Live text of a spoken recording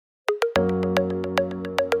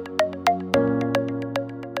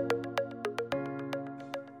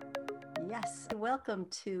welcome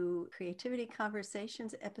to Creativity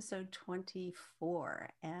Conversations, episode 24.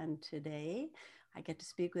 And today I get to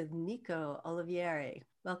speak with Nico Olivieri.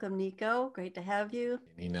 Welcome, Nico. Great to have you.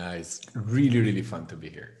 Nina, it's really fun to be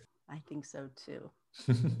here. I think so too.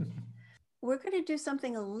 We're going to do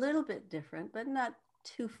something a little bit different, but not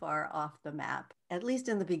too far off the map, at least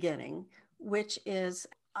in the beginning, which is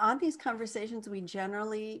on these conversations, we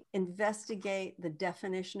generally investigate the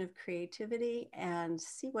definition of creativity and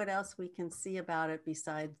see what else we can see about it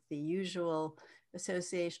besides the usual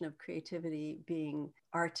association of creativity being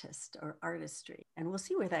artist or artistry. And we'll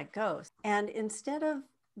see where that goes. And instead of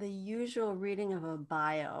the usual reading of a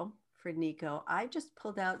bio for Nico, I just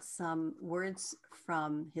pulled out some words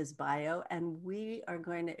from his bio, and we are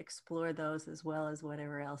going to explore those as well as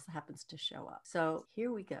whatever else happens to show up. So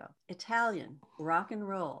here we go. Italian, rock and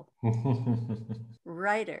roll,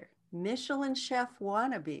 writer, Michelin chef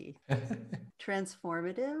wannabe,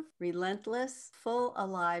 transformative, relentless, full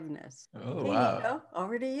aliveness. Oh, hey, wow. Nico,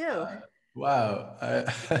 over to you. Wow.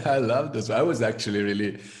 I love this. I was actually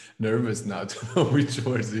really nervous now to know which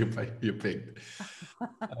words you picked.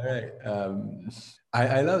 All right.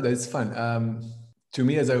 I love that. It's fun. To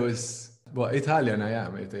me, as I was, Italian, I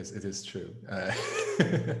am. It is true.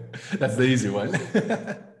 That's the easy one.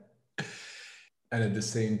 And at the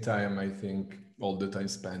same time, I think all the time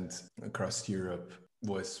spent across Europe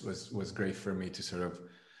was great for me to sort of,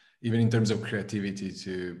 even in terms of creativity,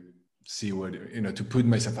 to see what, to put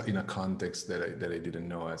myself in a context that I didn't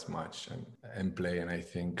know as much and play. And I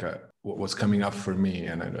think what was coming up for me,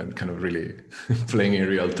 and I'm kind of really playing in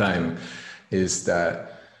real time, is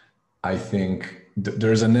that I think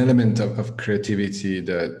there's an element of creativity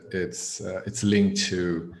that it's linked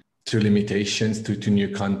to limitations, to new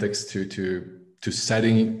contexts, to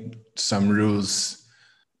setting some rules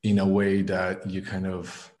in a way that you kind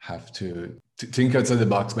of have to think outside the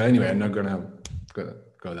box. But anyway, I'm not gonna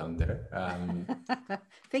go down there.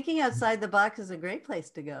 Thinking outside the box is a great place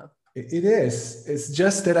to go. It is. It's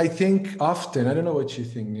just that I think often, I don't know what you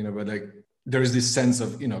think, but like there is this sense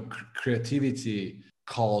of, creativity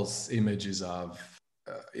calls images of,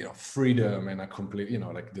 freedom and a complete,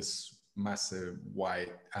 like this massive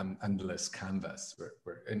white endless canvas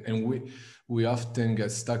and we often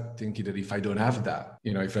get stuck thinking that if I don't have that,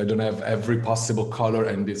 if I don't have every possible color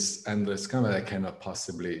and this endless canvas, I cannot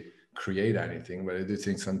possibly create anything. But I do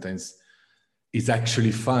think sometimes it's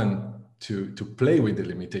actually fun to play with the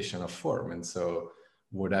limitation of form, and so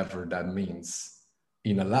whatever that means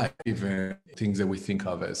in a life, even things that we think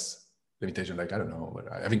of as limitation, like I don't know,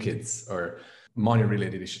 having kids or money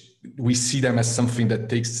related issues, we see them as something that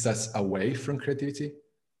takes us away from creativity.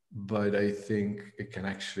 But I think it can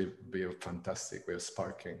actually be a fantastic way of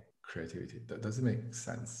sparking creativity. Does it make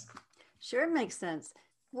sense? Sure, it makes sense.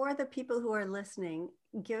 For the people who are listening,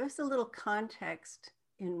 give us a little context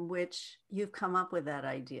in which you've come up with that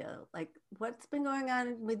idea. Like, what's been going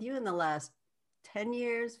on with you in the last 10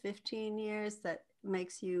 years, 15 years that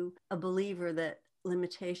makes you a believer that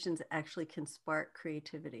limitations actually can spark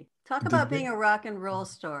creativity? Talk about being a rock and roll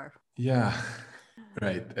star. Yeah,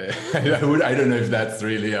 right. I don't know if that's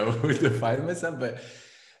really how I would define myself, but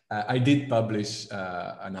I did publish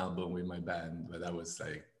an album with my band, but that was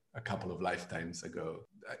like a couple of lifetimes ago.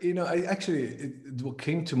 I actually, what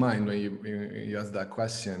came to mind when you asked that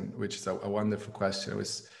question, which is a wonderful question,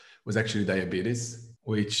 was actually diabetes,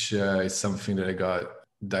 which is something that I got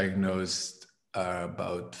diagnosed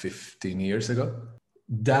about 15 years ago.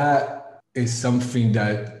 That is something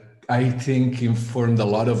that I think informed a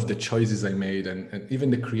lot of the choices I made and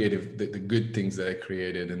even the creative, the good things that I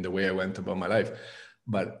created and the way I went about my life.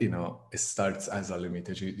 But, it starts as a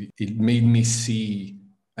limitation. It made me see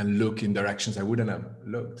and look in directions I wouldn't have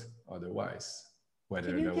looked otherwise.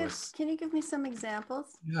 Can you give me some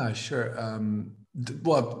examples? Yeah, sure.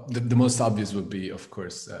 The most obvious would be, of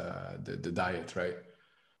course, the diet, right?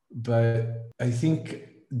 But I think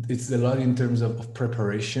it's a lot in terms of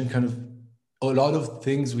preparation, kind of a lot of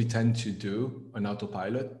things we tend to do on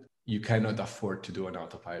autopilot. You cannot afford to do an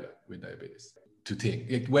autopilot with diabetes. To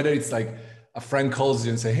think, whether it's like a friend calls you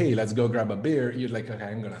and say, hey, let's go grab a beer. You're like, okay,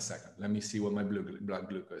 hang on a second. Let me see what my blood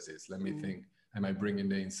glucose is. Let me think, am I bringing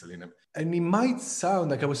the insulin? And it might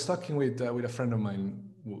sound like I was talking with a friend of mine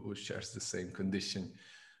who shares the same condition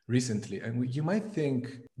recently. And you might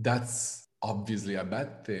think that's obviously a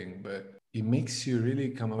bad thing, but it makes you really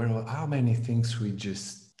come aware of how many things we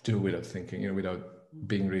just do without thinking, without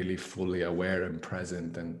being really fully aware and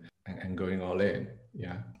present and going all in.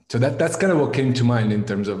 Yeah. So that's kind of what came to mind in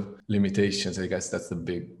terms of limitations. I guess that's the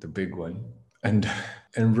big one. And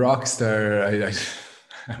Rockstar,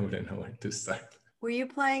 I wouldn't know where to start. Were you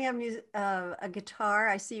playing a guitar?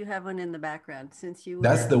 I see you have one in the background since you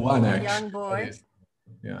That's were the one, a actually. young boy.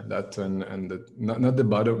 Yeah, that one, and not the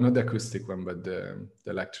bottom, not the acoustic one, but the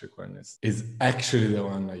electric one is actually the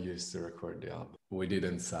one I used to record the album. We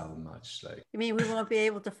didn't sell much, like. You mean we won't be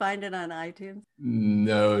able to find it on iTunes?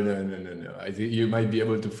 No. I think you might be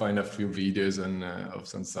able to find a few videos on of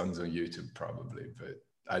some songs on YouTube, probably, but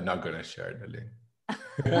I'm not gonna share the link.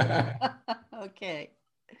 Okay.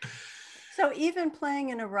 So even playing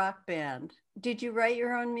in a rock band, did you write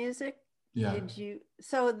your own music? Yeah. Did you?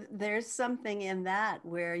 So there's something in that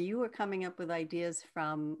where you were coming up with ideas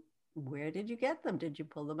from, where did you get them? Did you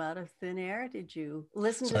pull them out of thin air? Did you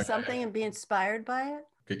listen to something and be inspired by it?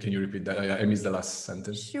 Okay, can you repeat that? I missed the last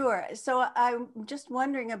sentence. Sure. So I'm just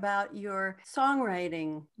wondering about your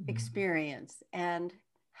songwriting experience and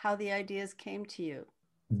how the ideas came to you.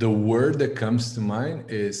 The word that comes to mind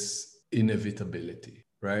is inevitability,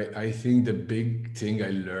 right? I think the big thing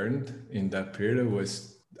I learned in that period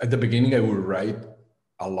was, at the beginning, I would write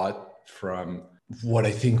a lot from what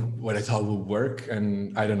I thought would work.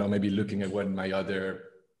 And I don't know, maybe looking at what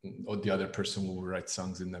the other person who would write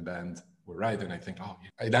songs in the band would write. And I think, oh,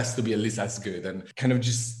 it has to be at least as good. And kind of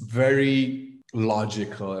just very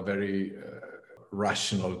logical, very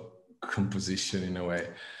rational composition in a way.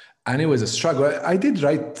 And it was a struggle. I did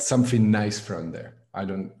write something nice from there.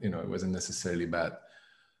 It wasn't necessarily bad,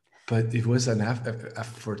 but it was an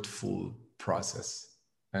effortful process.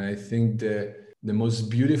 And I think the most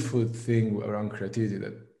beautiful thing around creativity,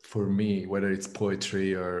 that for me, whether it's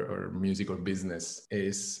poetry or music or business,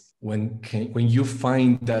 is when you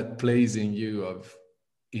find that place in you of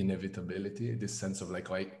inevitability, this sense of like,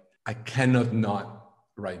 I cannot not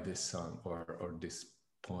write this song or this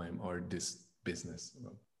poem or this business.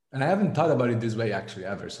 And I haven't thought about it this way actually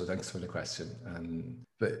ever. So thanks for the question.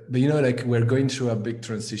 But like, we're going through a big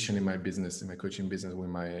transition in my business, in my coaching business, with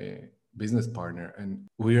my business partner. And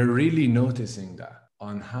we are really noticing that,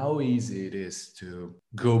 on how easy it is to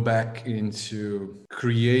go back into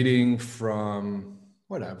creating from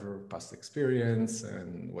whatever past experience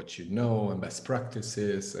and what you know and best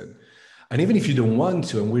practices. And even if you don't want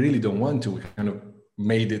to, and we really don't want to, we kind of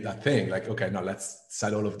made it a thing, like, okay, no, let's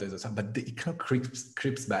set all of this aside. But it kind of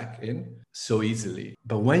creeps back in so easily.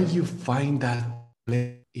 But when you find that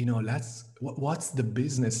place, what's the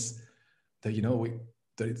business that,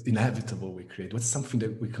 that it's inevitable we create? What's something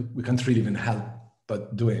that we can't really even help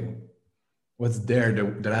but doing? What's there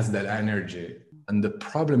that has that energy? And the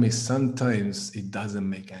problem is, sometimes it doesn't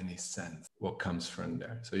make any sense what comes from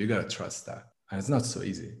there. So you got to trust that. And it's not so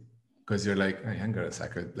easy, because you're like, hey, hang on a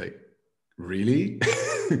second, like, really?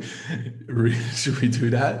 Really? Should we do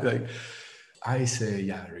that? Like, I say,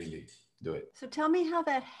 yeah, really, do it. So tell me how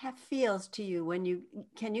that feels to you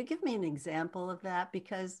can you give me an example of that?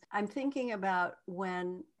 Because I'm thinking about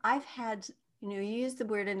when I've had, you use the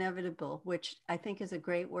word inevitable, which I think is a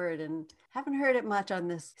great word, and haven't heard it much on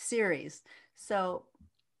this series. So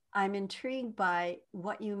I'm intrigued by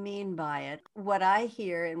what you mean by it. What I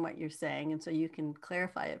hear and what you're saying, and so you can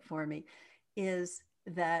clarify it for me, is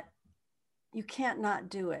that you can't not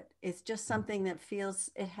do it. It's just something that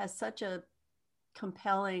it has such a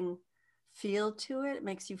compelling feel to it. It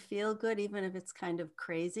makes you feel good, even if it's kind of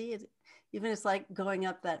crazy. Even it's like going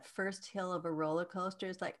up that first hill of a roller coaster.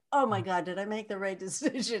 It's like, oh my God, did I make the right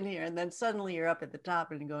decision here? And then suddenly you're up at the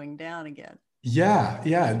top and going down again. Yeah.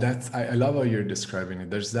 I love how you're describing it.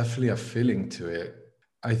 There's definitely a feeling to it.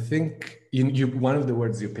 I think one of the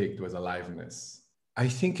words you picked was aliveness. I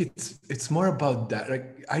think it's more about that.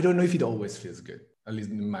 Like, I don't know if it always feels good, at least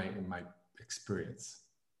in my experience.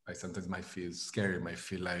 I sometimes might feel scary, I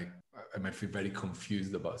might feel very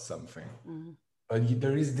confused about something. Mm-hmm. But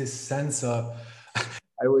there is this sense of,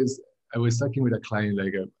 I was talking with a client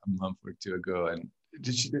like a month or two ago, and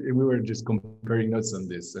we were just comparing notes on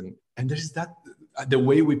this, and there's that, the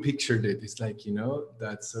way we pictured it, it's like,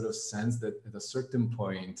 that sort of sense that at a certain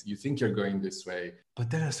point you think you're going this way, but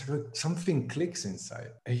then something clicks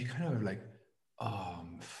inside, and you kind of like, all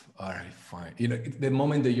right, fine. The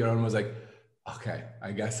moment that you're almost like, okay,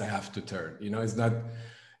 I guess I have to turn.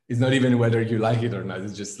 It's not even whether you like it or not.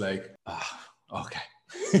 It's just like, okay.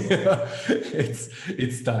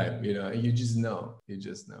 It's time. You just know.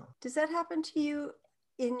 Does that happen to you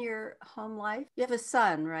in your home life? You have a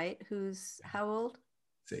son, right? Who's how old?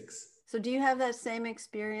 6. So do you have that same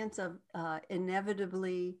experience of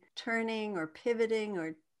inevitably turning or pivoting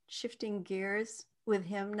or shifting gears with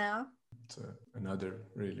him now? It's another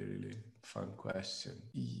really, really fun question.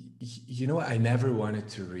 I never wanted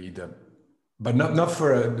to read but not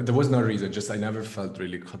there was no reason, just I never felt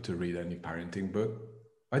really called to read any parenting book.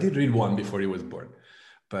 I did read one before he was born,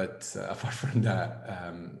 But apart from that,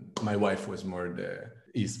 my wife is more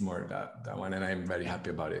that one, and I'm very happy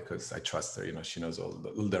about it because I trust her. She knows all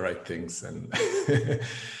the right things, and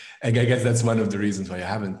and I guess that's one of the reasons why I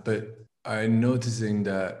haven't. But I'm noticing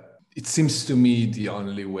that it seems to me the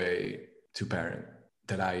only way to parent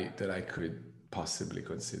that I could possibly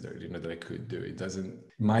consider, that I could do. It doesn't,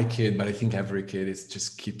 my kid, but I think every kid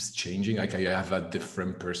just keeps changing. Like I have a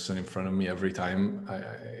different person in front of me every time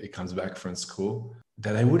it comes back from school,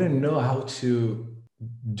 that I wouldn't know how to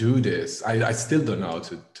do this. I still don't know how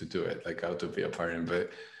to do it, like how to be a parent.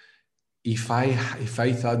 But if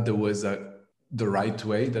I thought there was the right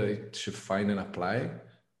way that I should find and apply,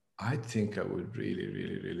 I think I would really,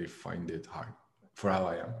 really, really find it hard for how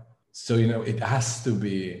I am. So, it has to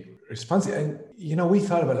be responsive. And, we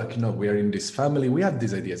thought about we are in this family. We have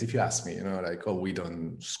these ideas. If you ask me, like, oh, we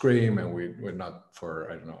don't scream and we're not for,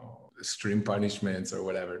 I don't know, extreme punishments or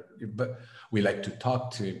whatever. But we like to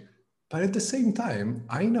talk to him. But at the same time,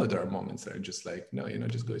 I know there are moments that are just like, no,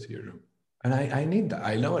 just go to your room. And I need that.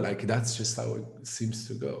 I know, that's just how it seems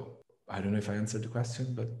to go. I don't know if I answered the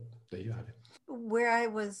question, but there you have it. Where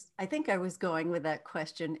I think I was going with that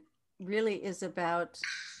question really is about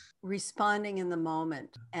responding in the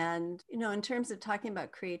moment. And, in terms of talking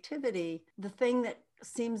about creativity, the thing that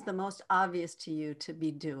seems the most obvious to you to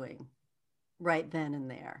be doing right then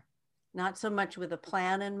and there, not so much with a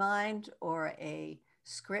plan in mind or a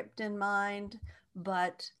script in mind,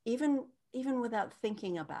 but even without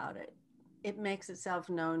thinking about it, it makes itself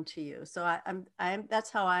known to you. So I'm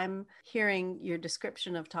that's how I'm hearing your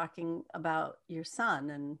description of talking about your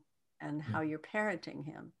son and how you're parenting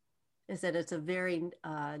him, is that it's a very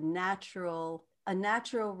natural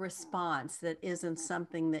response that isn't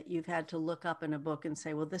something that you've had to look up in a book and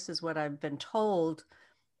say, well, this is what I've been told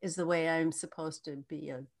is the way I'm supposed to be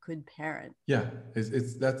a good parent. Yeah,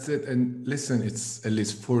 it's that's it. And listen, it's, at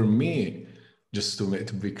least for me, just to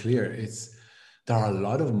be clear, there are a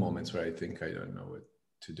lot of moments where I think I don't know what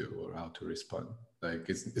to do or how to respond. Like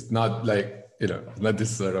it's not like, not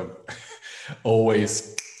this sort of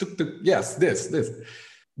always, yes, this.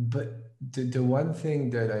 But the one thing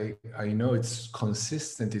that I know it's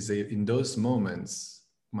consistent is that in those moments,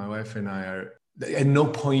 my wife and I are, at no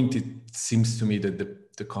point it seems to me that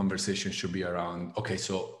the conversation should be around, okay,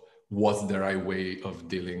 so what's the right way of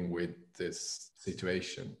dealing with this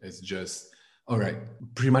situation? It's just, all right,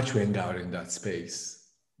 pretty much we hang out in that space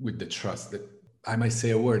with the trust that I might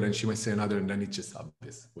say a word and she might say another, and then it's just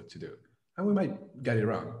obvious what to do. And we might get it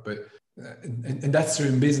wrong, but, and that's true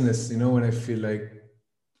in business, when I feel like,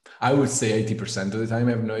 I would say 80% of the time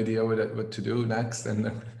I have no idea what to do next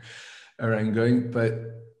and where I'm going,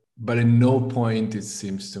 but at no point it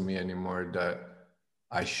seems to me anymore that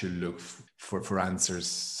I should look for answers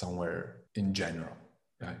somewhere in general,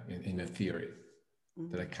 right? in a theory.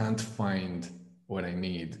 Mm-hmm. That I can't find what I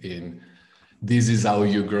need in, this is how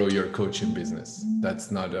you grow your coaching business.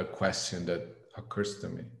 That's not a question that occurs to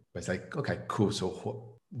me. But it's like, okay, cool.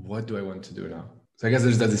 So what do I want to do now? So I guess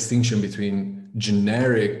there's that distinction between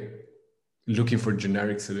looking for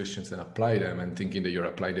generic solutions and apply them and thinking that you're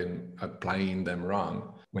applying them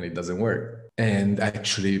wrong when it doesn't work. And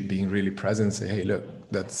actually being really present and say, hey, look,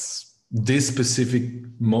 this specific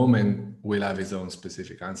moment will have its own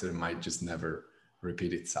specific answer. It might just never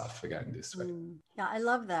repeat itself again this way. Yeah, I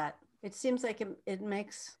love that. It seems like it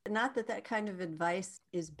makes, not that kind of advice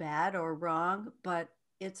is bad or wrong, but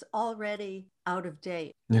it's already out of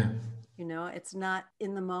date. Yeah. It's not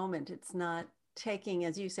in the moment. It's not taking,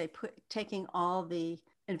 as you say, taking all the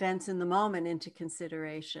events in the moment into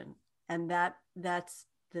consideration. And I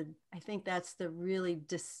think that's the really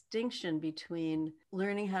distinction between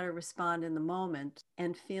learning how to respond in the moment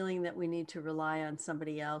and feeling that we need to rely on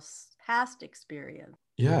somebody else's past experience.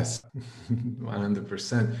 Yes,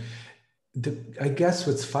 100%. I guess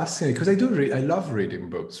what's fascinating, because I love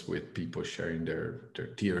reading books with people sharing their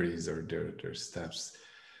theories or their steps.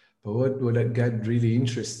 But what I get really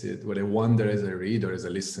interested, what I wonder as I read or as I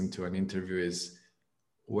listen to an interview is,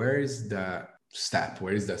 where is that step?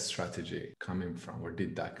 Where is that strategy coming from? Where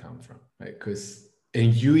did that come from? Right?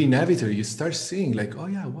 And you inevitably, you start seeing like, oh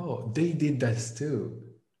yeah, wow, they did that too.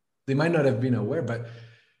 They might not have been aware, but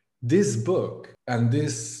this book and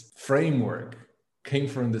this framework came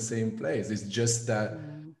from the same place. It's just that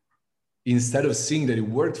instead of seeing that it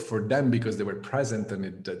worked for them because they were present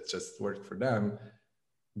and that just worked for them,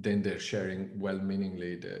 then they're sharing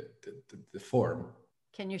well-meaningly the form.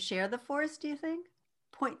 Can you share the force, do you think?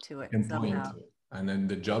 Point to it somehow. Point to it. And then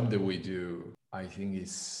the job that we do, I think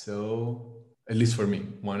is so, at least for me,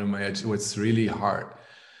 one of my, what's really hard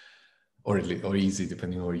or easy,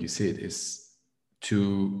 depending on where you see it, is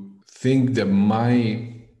to think that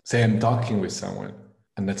my say I'm talking with someone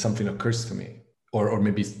and that something occurs to me, or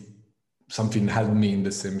maybe something had me in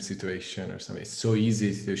the same situation or something. It's so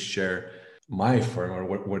easy to share my form or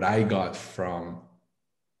what I got from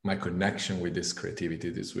my connection with this creativity,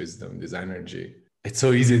 this wisdom, this energy. It's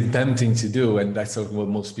so easy and tempting to do. And that's what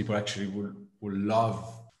most people actually would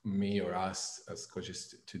love me or us as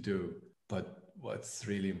coaches to do. But what's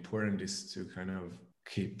really important is to kind of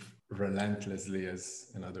keep relentlessly,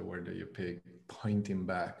 as another word that you pick, pointing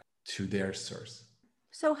back to their source.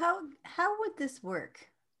 So how would this work?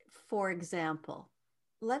 For example,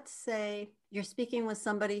 let's say you're speaking with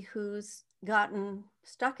somebody who's gotten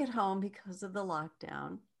stuck at home because of the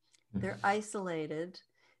lockdown. They're isolated.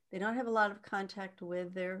 They don't have a lot of contact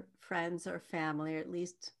with their friends or family, or at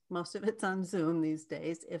least most of it's on Zoom these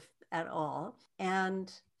days, if at all.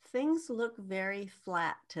 And things look very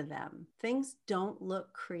flat to them. Things don't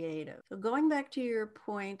look creative. So going back to your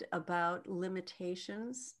point about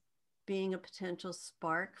limitations being a potential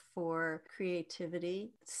spark for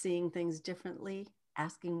creativity, seeing things differently,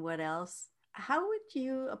 asking what else, how would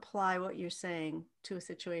you apply what you're saying to a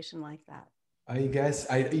situation like that? I guess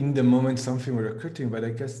in the moment something would occur to me, but I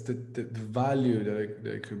guess the value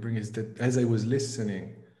that I could bring is that as I was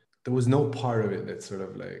listening, there was no part of it that sort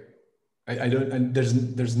of like, I don't, and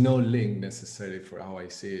there's no link necessarily for how I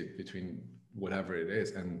see it between whatever it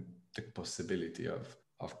is and the possibility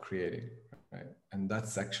of creating, right? And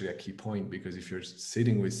that's actually a key point, because if you're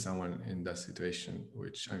sitting with someone in that situation,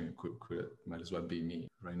 which I mean could might as well be me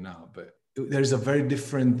right now, but there's a very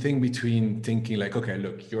different thing between thinking like, okay,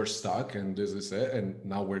 look, you're stuck and this is it, and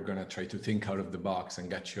now we're gonna try to think out of the box and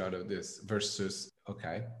get you out of this, versus,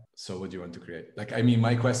 okay, so what do you want to create? Like, I mean,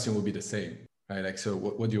 my question would be the same, right? Like, so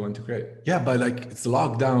what do you want to create? Yeah, but like it's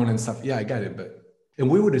lockdown and stuff. Yeah, I get it, but, and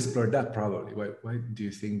we would explore that probably. Why do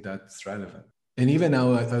you think that's relevant? And even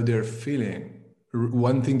how they're feeling.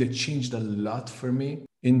 One thing that changed a lot for me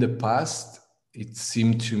in the past, it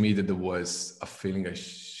seemed to me that there was a feeling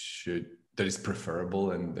that is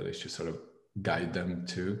preferable and that I should sort of guide them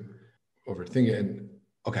to overthink it. And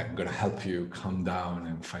okay, I'm gonna help you calm down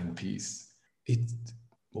and find peace.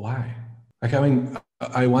 Why? Like, I mean,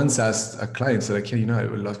 I once asked a client, so like, yeah, I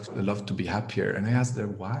would love to be happier. And I asked her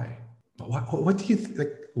why. What do you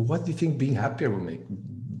what do you think being happier will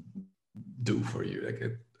do for you?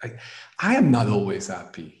 Like, I am not always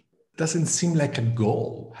happy. It doesn't seem like a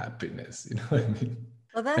goal, happiness. You know what I mean?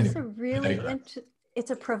 Well, that's anyway, a really it's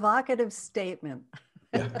a provocative statement.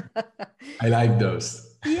 Yeah, I like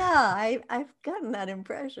those. Yeah, I've gotten that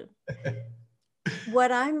impression.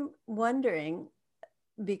 What I'm wondering,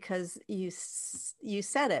 because you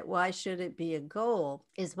said it, why should it be a goal,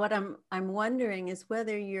 is what I'm wondering is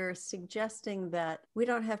whether you're suggesting that we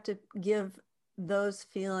don't have to give those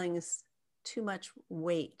feelings too much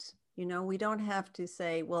weight. We don't have to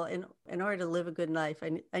say, well, in order to live a good life,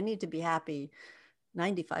 I need to be happy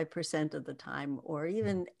 95% of the time, or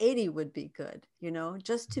even 80 would be good,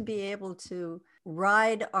 just to be able to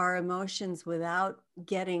ride our emotions without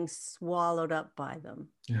getting swallowed up by them.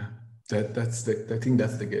 Yeah, I think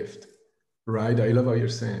that's the gift, right? I love how you're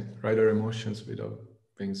saying, ride our emotions without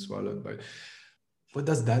being swallowed by. What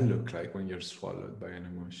does that look like when you're swallowed by an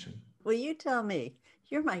emotion? Well, you tell me.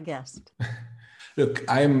 You're my guest. Look,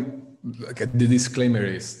 the disclaimer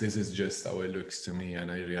is, this is just how it looks to me,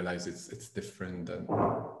 and I realize it's different than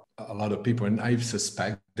a lot of people, and I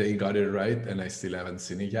suspect they got it right, and I still haven't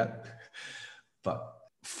seen it yet. But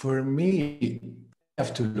for me, I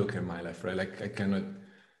have to look at my life, right? Like, I cannot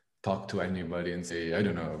talk to anybody and say, I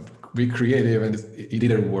don't know, be creative, and it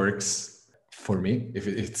either works for me, if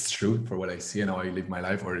it's true for what I see and how I live my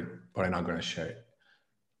life, or I'm not going to share it.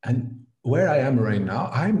 And where I am right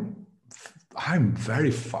now, I'm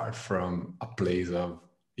very far from a place of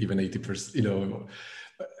even 80%,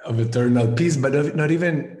 of eternal peace, but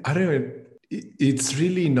it's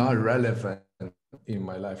really not relevant in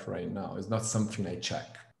my life right now. It's not something I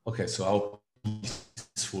check. Okay, so how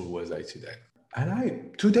peaceful was I today?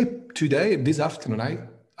 And today, this afternoon,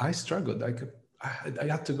 I struggled. I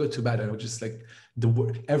had to go to bed, and I was just like,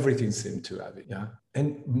 everything seemed to have it. Yeah.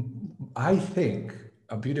 And I think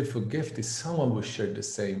a beautiful gift is someone will share the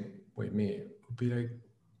same with me. It would be like,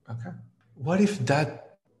 okay, what if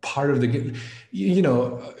that part of the gift,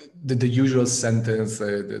 the usual sentence,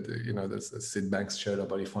 that's Sid Banks shared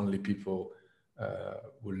about, if only people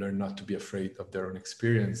will learn not to be afraid of their own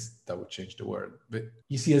experience, that would change the world. But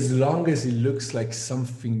you see, as long as it looks like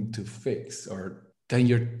something to fix, then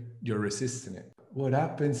you're resisting it. What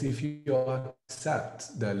happens if you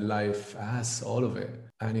accept that life has all of it,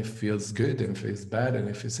 and it feels good and feels bad and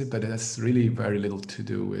it feels it, but it has really very little to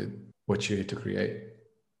do with what you need to create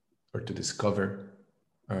or to discover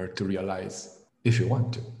or to realize if you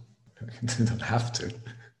want to. You don't have to.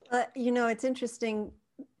 It's interesting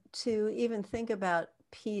to even think about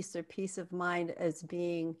peace or peace of mind as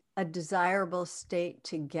being a desirable state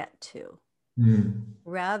to get to,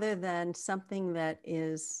 rather than something that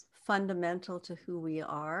is fundamental to who we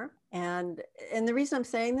are. And the reason I'm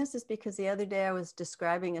saying this is because the other day I was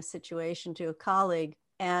describing a situation to a colleague,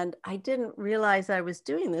 and I didn't realize I was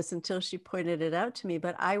doing this until she pointed it out to me,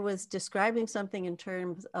 but I was describing something in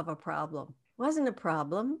terms of a problem. It wasn't a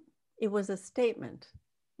problem, it was a statement.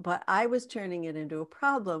 But I was turning it into a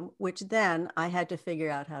problem, which then I had to figure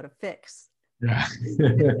out how to fix. Yeah.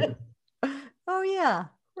 Oh, yeah,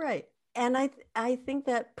 right. And I think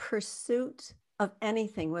that pursuit of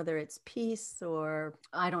anything, whether it's peace or,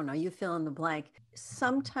 I don't know, you fill in the blank,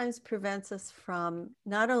 sometimes prevents us from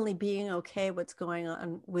not only being okay what's going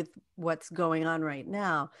on with what's going on right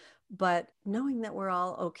now, but knowing that we're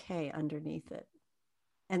all okay underneath it,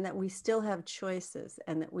 and that we still have choices,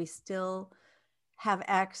 and that we still have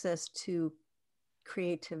access to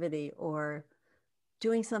creativity or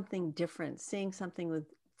doing something different, seeing something with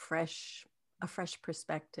a fresh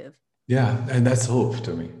perspective. Yeah, and that's hope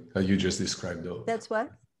to me. You just described hope. That's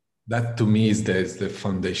what? That to me is the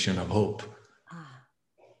foundation of hope.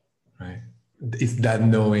 Right? It's that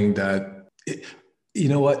knowing that, you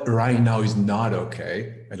know what, right now is not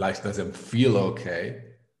okay. And life doesn't feel okay.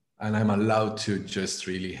 And I'm allowed to just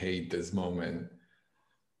really hate this moment.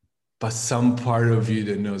 But some part of you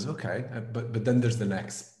that knows, okay, but then there's the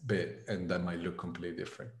next bit, and that might look completely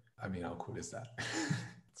different. I mean, how cool is that?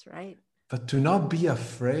 That's right. But to not be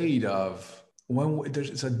afraid of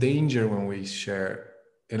there's a danger when we share,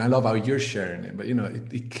 and I love how you're sharing it, but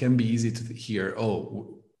it can be easy to hear,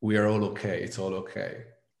 oh, we are all okay, it's all okay,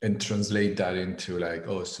 and translate that into like,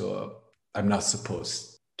 oh, so I'm not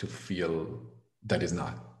supposed to feel that is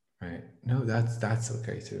not, right? No, that's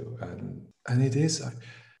okay too, and it is.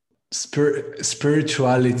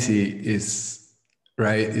 Spirituality is,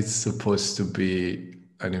 right, it's supposed to be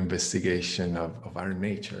an investigation of our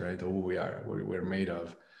nature, right, of who we are, what we're made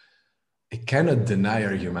of. It cannot deny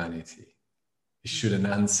our humanity. It should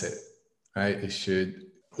enhance it, right? It should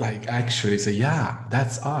actually say, yeah,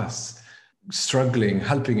 that's us, struggling,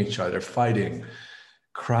 helping each other, fighting,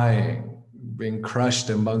 crying, being crushed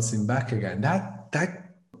and bouncing back again. That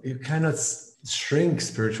you cannot shrink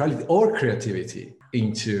spirituality or creativity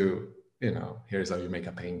into, here's how you make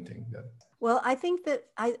a painting. Well, I think that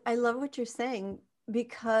I love what you're saying,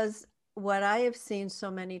 because what I have seen so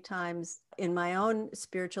many times in my own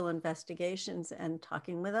spiritual investigations and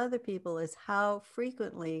talking with other people is how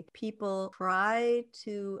frequently people try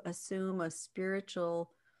to assume a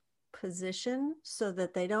spiritual position so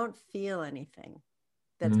that they don't feel anything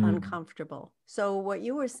that's uncomfortable. So what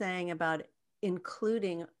you were saying about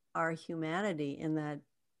including our humanity in that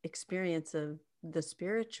experience of the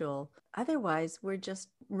spiritual, otherwise we're just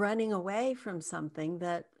running away from something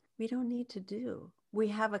that we don't need to do. We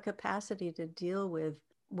have a capacity to deal with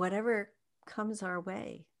whatever comes our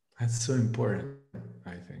way. That's so important,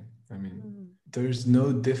 I think. I mean, there's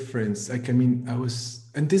no difference.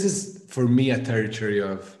 And this is for me a territory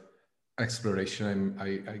of exploration.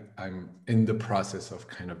 I'm in the process of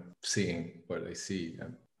kind of seeing what I see.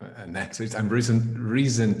 And next, I'm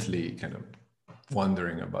recently kind of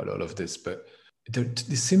wondering about all of this, but it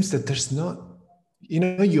seems that there's not,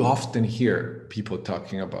 you often hear people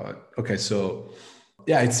talking about, okay, so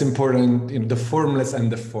yeah, it's important, the formless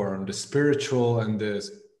and the form, the spiritual and the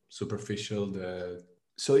superficial.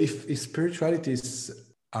 So if spirituality is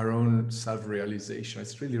our own self-realization,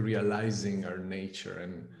 it's really realizing our nature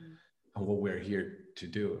and what we're here to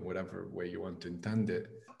do in whatever way you want to intend it.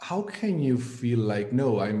 How can you feel like,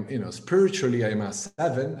 no, I'm, spiritually I'm a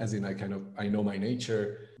 7, as in I know my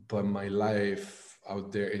nature, but my life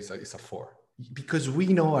out there is a 4? Because we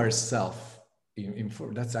know ourselves in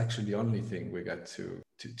 4. That's actually the only thing we got to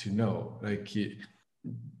know.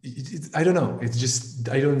 I don't know. It's just,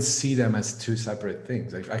 I don't see them as two separate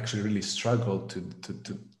things. I've actually really struggled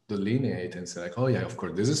to delineate and say like, oh yeah, of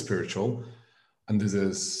course, this is spiritual and this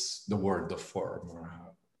is the word, the form.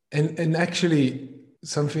 And actually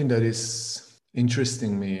something that is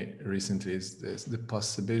interesting me recently is the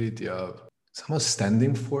possibility of somehow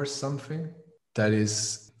standing for something that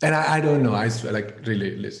is, and I don't know, I like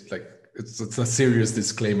really like, it's a serious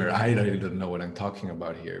disclaimer. I really don't know what I'm talking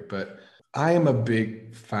about here, but I am a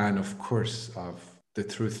big fan, of course, of the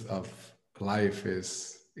truth of life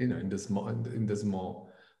is, in the small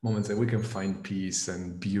moments that we can find peace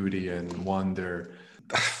and beauty and wonder.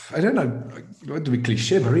 I don't know, what to be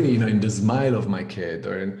cliche, but really, in the smile of my kid,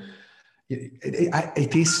 or in,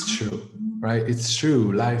 it is true, right? It's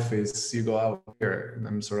true. Life is, you go out here and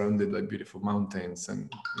I'm surrounded by beautiful mountains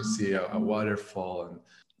and you see a waterfall. And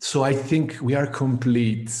so I think we are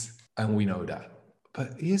complete and we know that.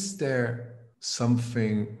 But is there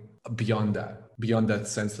something beyond that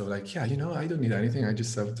sense of like, yeah, I don't need anything. I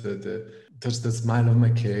just have there's the smile of my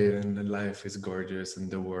kid and the life is gorgeous and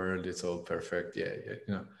the world is all perfect.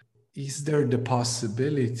 Yeah. Is there the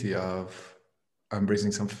possibility of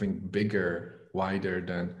embracing something bigger, wider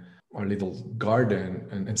than our little garden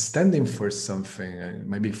and standing for something and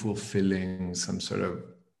maybe fulfilling some sort of,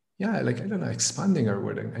 like, I don't know, expanding our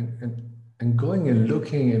world and going and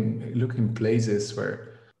looking places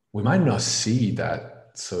where we might not see that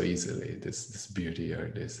so easily, this beauty or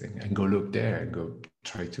this thing, and go look there and go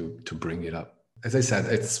try to bring it up. As I said,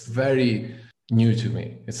 it's very new to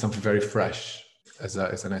me. It's something very fresh as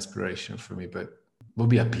an aspiration for me, but it would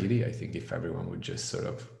be a pity, I think, if everyone would just sort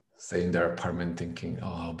of stay in their apartment thinking,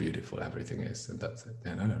 oh, how beautiful everything is, and that's it.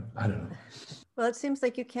 And I don't know. Well, it seems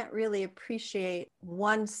like you can't really appreciate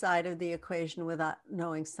one side of the equation without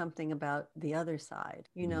knowing something about the other side,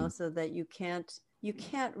 so that you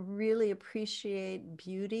can't really appreciate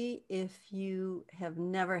beauty if you have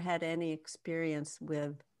never had any experience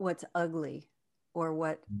with what's ugly or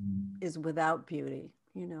what is without beauty,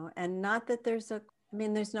 and not that there's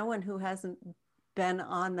no one who hasn't been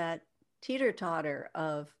on that teeter-totter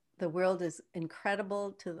of the world is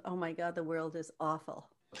incredible to, oh my God, the world is awful.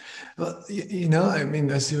 Well,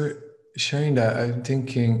 as you're sharing that, I'm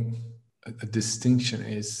thinking a distinction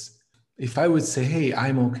is, if I would say, hey,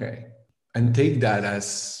 I'm okay, and take that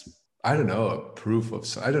as, I don't know, a proof of,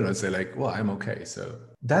 I don't know, say like, well, I'm okay. So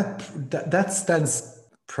that stands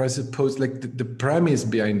presupposed, like the premise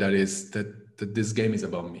behind that is that this game is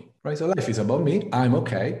about me, right? So life is about me. I'm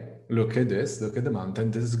okay. Look at this. Look at the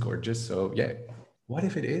mountain. This is gorgeous. So yeah. What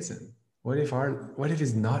if it isn't? What if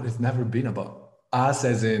it's not? It's never been about us,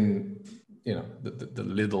 as in, the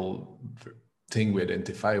little thing we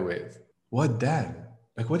identify with. What then?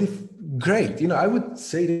 Like, what if, great, I would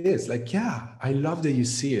say this, like, yeah, I love that you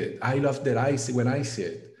see it. I love that I see, when I see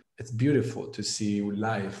it, it's beautiful to see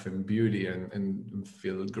life and beauty and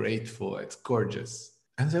feel grateful. It's gorgeous.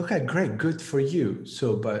 And I say, okay, great, good for you.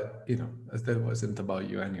 So, but, that wasn't about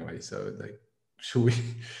you anyway. So like, should we,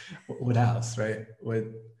 what else, right?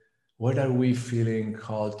 What are we feeling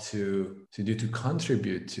called to do, to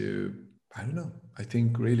contribute to? I don't know. I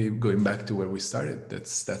think really going back to where we started,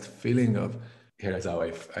 that's that feeling of, here's how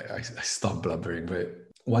I stop blubbering. But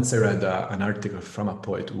once I read an article from a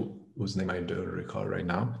poet whose name I don't recall right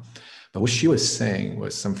now, but what she was saying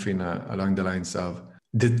was something along the lines of,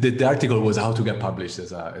 the article was how to get published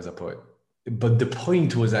as a poet. But the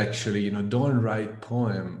point was actually, don't write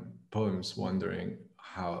poems wondering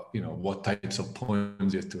how, what types of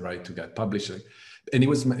poems you have to write to get published.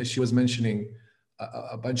 And she was mentioning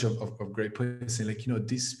a bunch of great poets, saying like,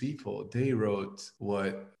 these people, they wrote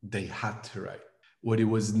what they had to write, what it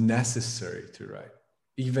was necessary to write,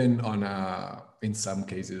 even in some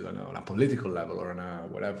cases on a political level or on a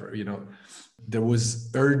whatever, there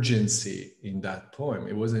was urgency in that poem.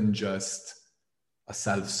 It wasn't just a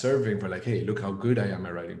self-serving for like, hey, look how good I am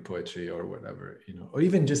at writing poetry or whatever, or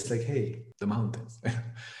even just like, hey, the mountains.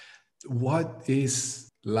 What is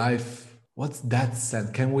life? What's that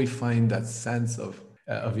sense? Can we find that sense of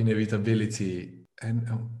inevitability,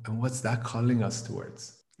 and what's that calling us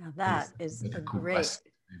towards? Now that is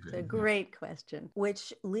a great question,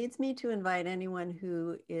 which leads me to invite anyone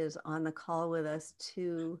who is on the call with us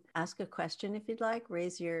to ask a question. If you'd like,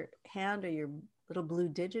 raise your hand or your little blue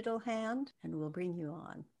digital hand, and we'll bring you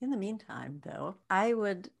on. In the meantime, though, I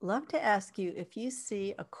would love to ask you if you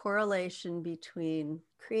see a correlation between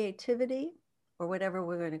creativity, or whatever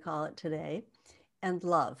we're going to call it today, and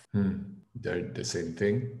love. They're the same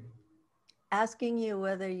thing. Asking you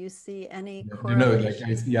whether you see any correlation.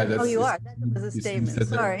 That's, you are. That was a statement.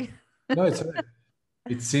 Sorry. No, it's all right.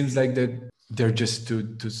 It seems like that they're just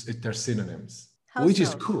they're synonyms, which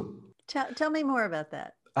is cool. Tell me more about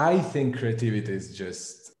that. I think creativity is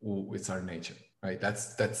just, it's our nature, right?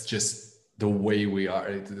 That's just the way we are.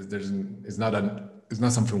 It's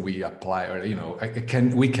not something we apply, or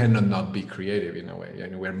we cannot not be creative in a way.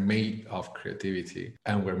 And we're made of creativity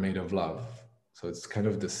and we're made of love. So it's kind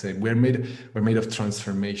of the same. We're made of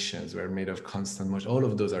transformations. We're made of constant motion. All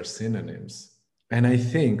of those are synonyms. And I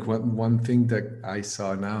think one thing that I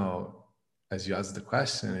saw now, as you asked the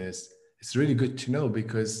question, is it's really good to know,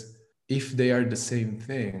 because if they are the same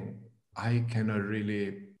thing, I cannot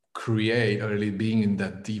really create or really being in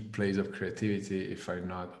that deep place of creativity if I'm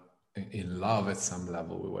not in love at some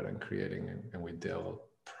level with what I'm creating and with the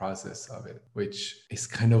process of it, which is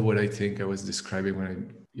kind of what I think I was describing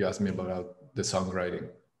when you asked me about the songwriting.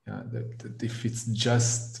 Yeah, that if it's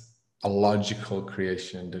just a logical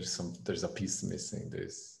creation, there's a piece missing.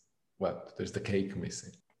 There's the cake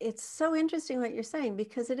missing. It's so interesting what you're saying,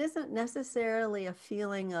 because it isn't necessarily a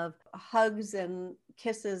feeling of hugs and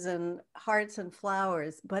kisses and hearts and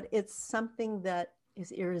flowers, but it's something that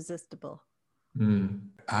is irresistible.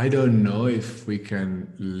 I don't know if we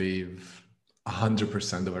can live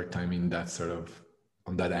 100% of our time in that sort of,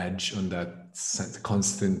 on that edge, on that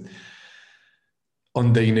constant,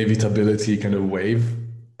 on the inevitability kind of wave.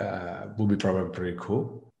 Would be probably pretty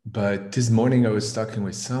cool. But this morning I was talking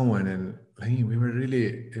with someone, and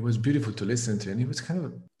it was beautiful to listen to. And he was kind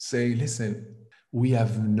of saying, listen, we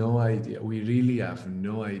have no idea. We really have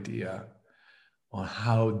no idea on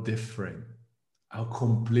how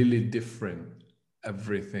completely different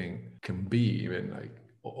everything can be, even like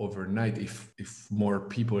overnight, if more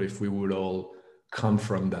people, if we would all come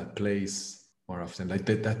from that place more often. Like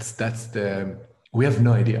we have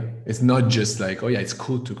no idea. It's not just like, oh yeah, it's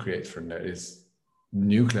cool to create from there. It's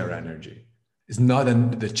nuclear energy. It's not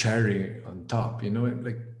the cherry on top, it's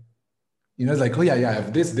like, oh yeah, I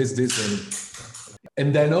have this,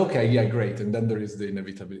 and then, okay, yeah, great. And then there is the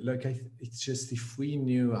inevitability. It's just, if we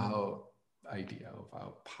knew how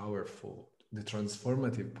powerful the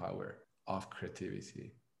transformative power of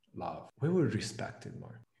creativity, love, we would respect it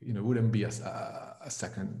more. Wouldn't be a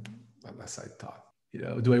second side thought.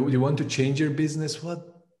 Do you want to change your business?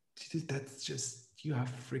 What? That's just, you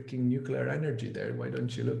have freaking nuclear energy there. Why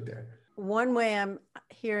don't you look there? One way I'm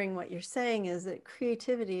hearing what you're saying is that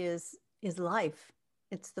creativity is life.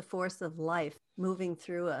 It's the force of life moving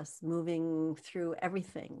through us, moving through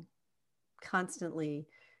everything, constantly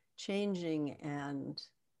changing. And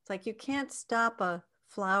it's like, you can't stop a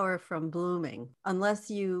flower from blooming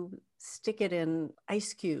unless you stick it in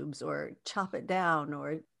ice cubes or chop it down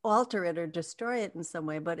or alter it or destroy it in some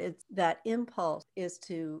way. But it's that impulse is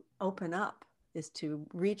to open up, is to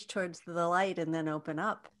reach towards the light and then open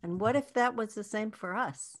up. And what if that was the same for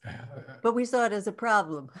us? But we saw it as a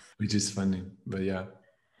problem. Which is funny, but yeah,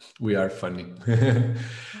 we are funny.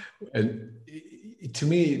 And to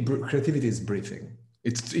me, creativity is breathing.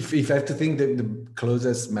 It's, if I have to think, that the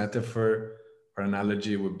closest metaphor or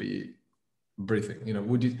analogy would be breathing.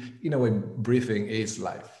 In a way, breathing is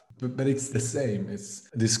life, but it's the same. It's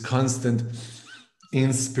this constant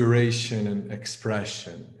inspiration and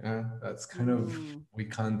expression. That's kind of, we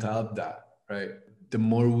can't help that, right? The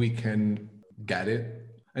more we can get it,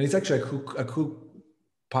 and it's actually a cool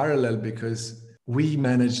parallel, because we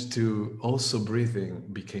managed to also, breathing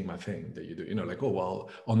became a thing that you do, like, oh, well,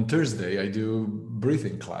 on Thursday I do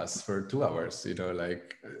breathing class for 2 hours,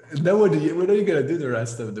 then what are you going to do the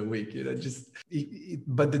rest of the week?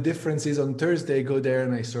 But the difference is, on Thursday I go there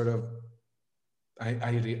and I sort of,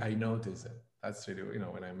 I notice it. That's really,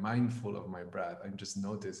 when I'm mindful of my breath, I'm just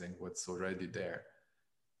noticing what's already there.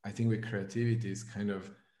 I think with creativity is kind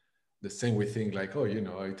of the same. We think like, oh,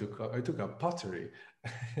 I took up pottery.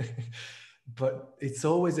 But it's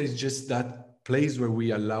always just that place where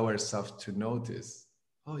we allow ourselves to notice,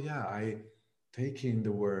 oh yeah, I take in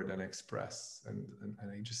the word and express, and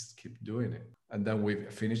I just keep doing it. And then we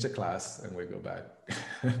finish the class and we go back.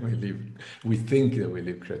 We think that we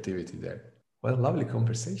leave creativity there. Well, lovely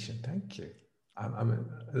conversation. Thank you.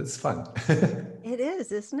 It's fun. It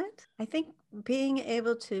is, isn't it? I think being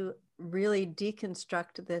able to really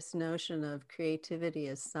deconstruct this notion of creativity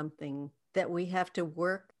as something that we have to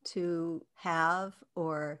work to have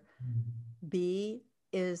or be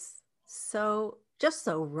is just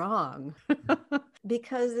so wrong.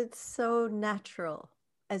 Because it's so natural.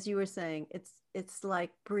 As you were saying, it's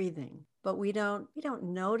like breathing, but we don't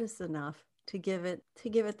notice enough to give it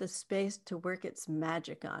the space to work its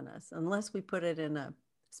magic on us, unless we put it in a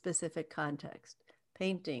specific context.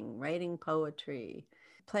 Painting, writing poetry,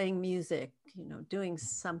 playing music, doing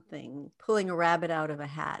something, pulling a rabbit out of a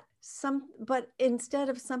hat. But instead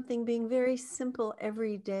of something being very simple,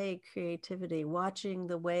 everyday creativity, watching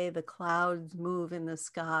the way the clouds move in the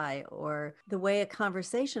sky, or the way a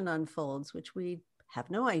conversation unfolds, which we have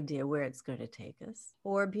no idea where it's going to take us,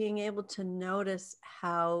 or being able to notice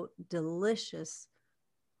how delicious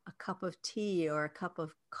a cup of tea or a cup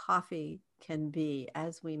of coffee can be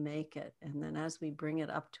as we make it, and then as we bring it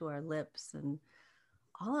up to our lips. And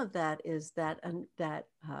all of that is that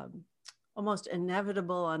almost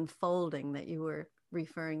inevitable unfolding that you were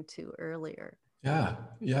referring to earlier. Yeah.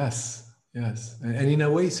 Yes. And in a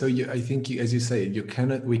way, so I think, as you say,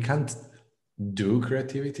 we can't do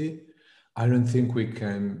creativity. I don't think we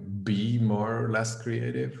can be more or less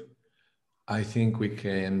creative. I think we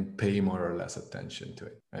can pay more or less attention to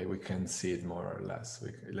it. Right? We can see it more or less.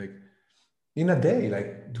 Like in a day,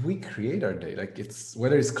 like do we create our day? Like it's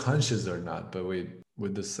whether it's conscious or not, but we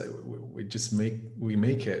just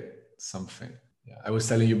make it something. Yeah, I was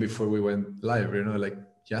telling you before we went live. Like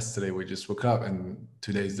yesterday we just woke up, and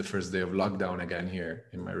today is the first day of lockdown again here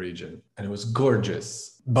in my region, and it was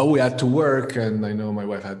gorgeous. But we had to work, and I know my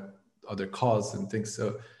wife had other calls and things,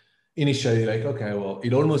 so initially like, okay, well,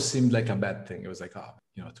 it almost seemed like a bad thing. It was like,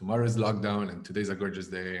 tomorrow is lockdown and today's a gorgeous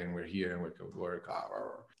day and we're here and we're going to work.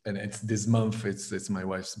 And it's this month, it's my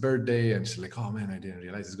wife's birthday, and she's like, oh man, I didn't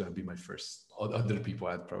realize it's going to be my first. Other people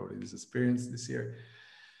had probably this experience this year.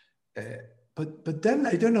 But then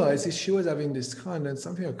I don't know, as she was having this con, and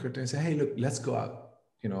something occurred to me and said, hey, look, let's go out.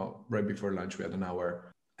 Right before lunch, we had an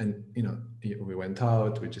hour, and we went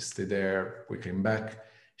out, we just stayed there, we came back.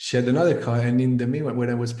 She had another call, and in the meanwhile, when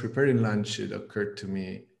I was preparing lunch, it occurred to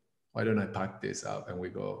me, why don't I pack this up and we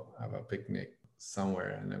go have a picnic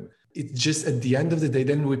somewhere? And then it's just at the end of the day,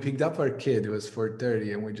 then we picked up our kid. It was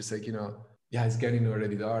 4:30, and we're just like, yeah, it's getting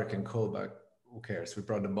already dark and cold, but who cares? We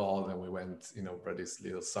brought the ball and we went, brought these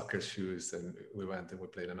little soccer shoes, and we went and we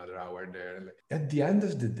played another hour there. And at the end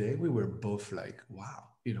of the day, we were both like, wow,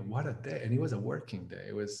 what a day. And it was a working day.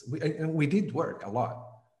 And we did work a lot.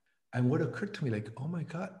 And what occurred to me, like, oh my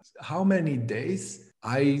God, how many days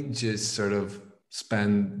I just sort of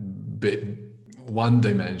spend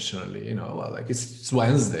one-dimensionally, well, like it's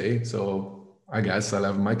Wednesday, so I guess I'll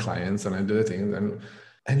have my clients and I do the things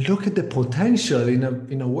and look at the potential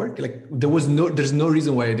in a work. Like there's no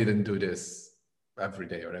reason why I didn't do this every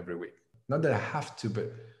day or every week. Not that I have to,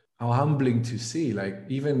 but how humbling to see, like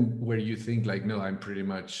even where you think like, no, I'm pretty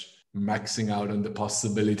much maxing out on the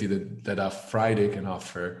possibility that a Friday can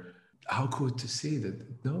offer. How cool to see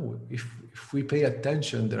that, no, if we pay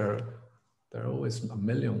attention, there are always a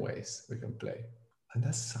million ways we can play. And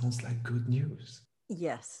that sounds like good news.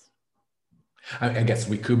 Yes. I guess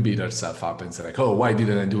we could beat ourselves up and say like, oh, why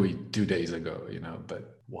didn't I do it 2 days ago?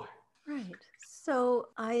 But why? Right. So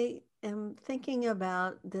I am thinking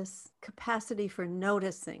about this capacity for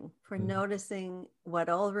noticing what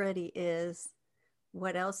already is,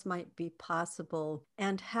 what else might be possible,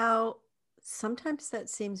 and how sometimes that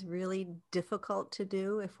seems really difficult to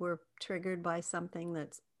do if we're triggered by something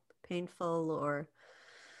that's painful or,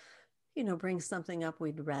 brings something up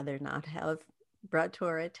we'd rather not have brought to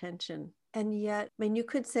our attention. And yet, you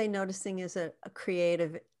could say noticing is a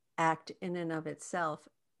creative act in and of itself.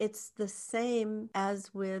 It's the same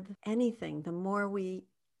as with anything. The more we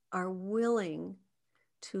are willing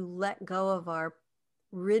to let go of our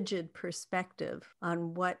rigid perspective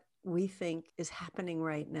on what we think is happening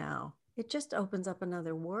right now, it just opens up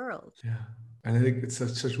another world. Yeah. And I think it's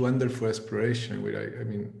such wonderful aspiration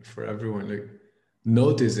for everyone. Like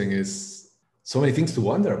noticing is so many things to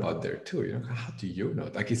wonder about there too. How do you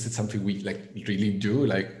know? Like, is it something we like really do?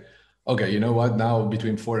 Like, okay, you know what? Now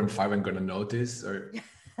between 4 and 5, I'm gonna notice. Or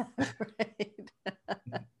right.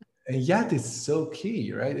 And yet, it's so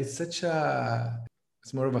key, right? It's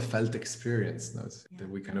more of a felt experience that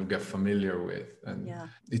we kind of get familiar with, and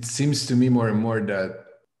it seems to me more and more that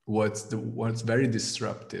what's very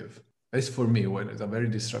disruptive, at least for me, what is a very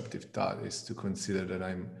disruptive thought is to consider that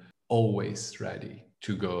I'm always ready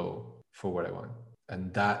to go for what I want.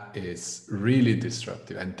 And that is really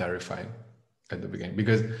disruptive and terrifying at the beginning,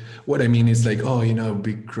 because what I mean is like, it'd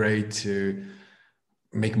be great to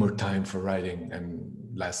make more time for writing and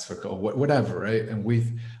less for whatever, right? And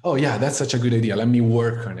that's such a good idea. Let me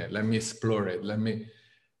work on it. Let me explore it.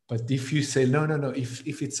 But if you say, no,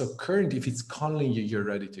 if it's occurring, if it's calling you, you're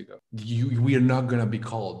ready to go. We are not going to be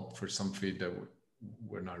called for something that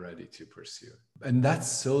we're not ready to pursue. And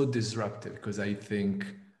that's so disruptive, because I think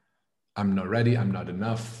I'm not ready, I'm not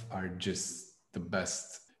enough are just the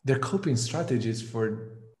best. They're coping strategies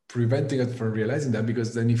for preventing us from realizing that,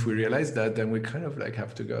 because then if we realize that, then we kind of like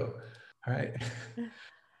have to go, all right?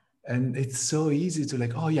 And it's so easy to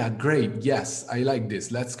like, oh yeah, great, yes, I like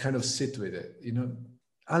this, let's kind of sit with it,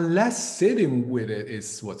 unless sitting with it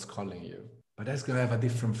is what's calling you. But that's going to have a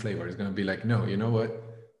different flavor. It's going to be like, no, you know what,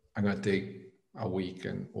 I'm going to take a week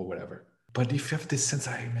or whatever. But if you have this sense,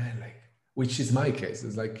 which is my case,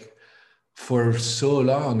 it's like for so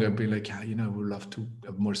long I've been like, I would love to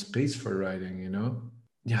have more space for writing,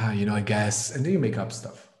 I guess. And then you make up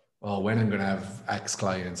stuff. Well, when I'm going to have X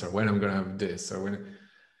clients, or when I'm going to have this, or when.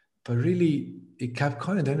 But really, it kept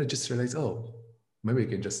coming. And then I just realized, maybe I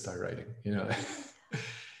can just start writing,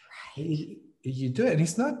 Right. You do it. And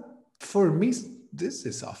it's not, for me, this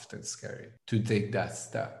is often scary to take that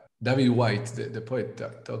step. David Whyte, the poet,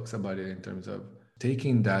 talks about it in terms of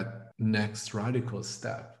taking that next radical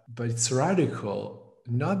step. But it's radical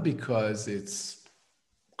not because it's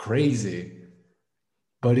crazy,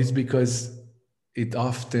 but it's because it's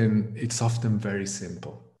often very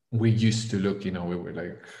simple. We used to look, we were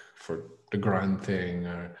like for the grand thing,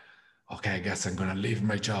 or okay, I guess I'm gonna leave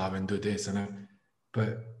my job and do this,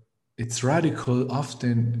 but it's radical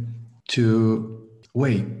often to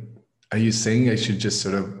wait. Are you saying I should just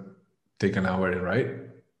sort of take an hour and write?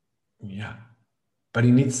 Yeah, but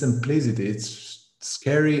it needs simplicity. It's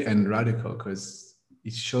scary and radical because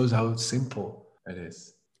it shows how simple it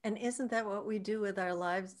is. And isn't that what we do with our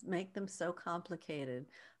lives? Make them so complicated.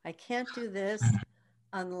 I can't do this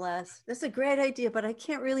unless this is a great idea, but I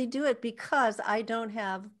can't really do it because I don't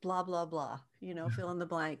have blah, blah, blah, fill in the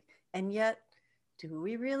blank. And yet, do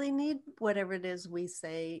we really need whatever it is we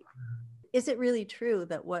say? Is it really true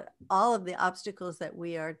that what all of the obstacles that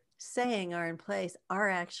we are saying are in place are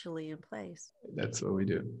actually in place? That's what we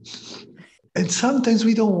do. And sometimes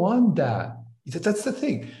we don't want that. That's the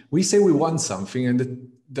thing. We say we want something, and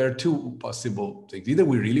there are two possible things. Either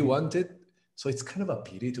we really want it, so it's kind of a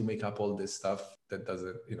pity to make up all this stuff that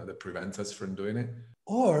doesn't, that prevents us from doing it.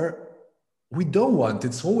 Or we don't want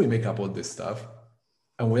it, so we make up all this stuff,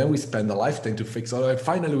 and then we spend a lifetime to fix all of it.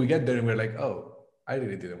 Finally, we get there, and we're like, oh, I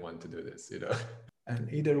really didn't want to do this,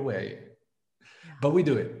 And either way, but we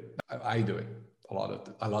do it. I do it a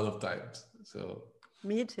lot of times. So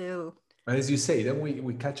me too. And as you say, then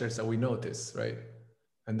we catch ourselves, we notice, right?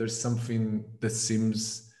 And there's something that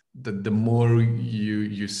seems that the more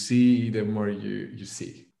you see, the more you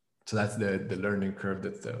see. So that's the learning curve,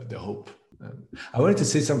 that's the hope. I wanted to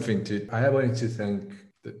say something I wanted to thank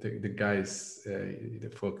the guys,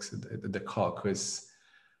 the folks at the call, because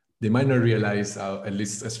they might not realize how, at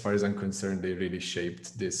least as far as I'm concerned, they really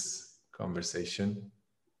shaped this conversation.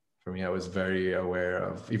 For me, I was very aware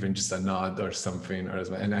of even just a nod or something,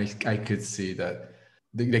 and I could see that.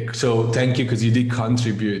 So thank you, because you did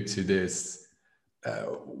contribute to this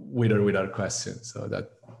with or without question. So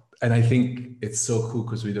that, and I think it's so cool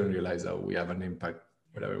because we don't realize how we have an impact,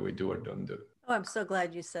 whatever we do or don't do. Oh, I'm so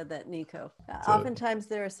glad you said that, Nico. Oftentimes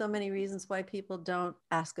there are so many reasons why people don't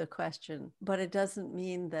ask a question, but it doesn't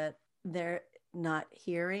mean that they're not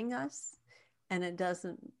hearing us. And it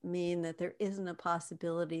doesn't mean that there isn't a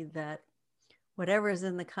possibility that whatever is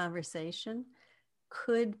in the conversation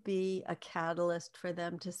could be a catalyst for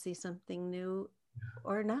them to see something new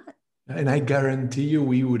or not. And I guarantee you,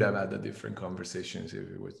 we would have had a different conversations if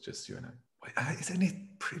it was just you and I. Isn't it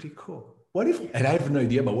pretty cool? What if, and I have no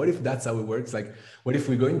idea, but what if that's how it works? Like, what if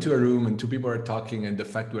we go into a room and two people are talking and the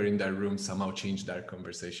fact we're in that room somehow changed that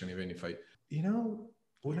conversation, even if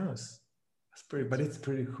who knows? But it's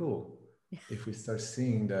pretty cool. If we start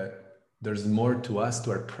seeing that there's more to us,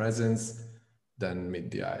 to our presence, than meet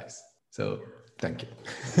the eyes. So thank you.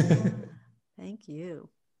 Thank you.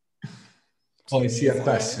 Oh, I see a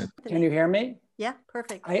question. Can you hear me? Yeah,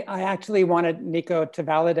 perfect. I actually wanted Nico to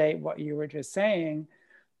validate what you were just saying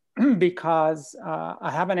because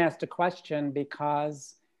I haven't asked a question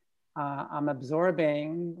because I'm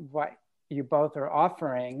absorbing what you both are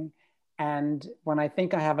offering. And when I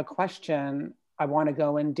think I have a question, I want to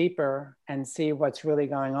go in deeper and see what's really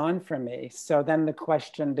going on for me. So then the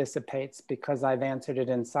question dissipates because I've answered it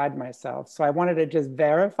inside myself. So I wanted to just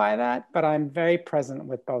verify that, but I'm very present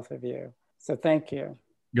with both of you. So thank you.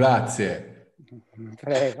 Grazie.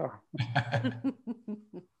 Prego.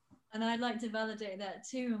 And I'd like to validate that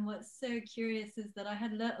too. And what's so curious is that I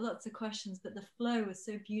had lots of questions, but the flow was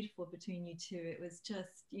so beautiful between you two. It was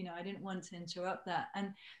just, I didn't want to interrupt that.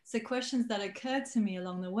 And so questions that occurred to me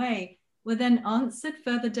along the way were then answered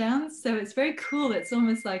further down. So it's very cool. It's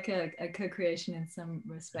almost like a co-creation in some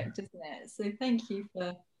respect, isn't it? So thank you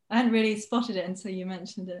I hadn't really spotted it until you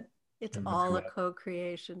mentioned it. It's all a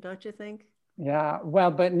co-creation, don't you think? Yeah,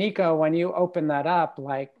 well, but Nico, when you open that up,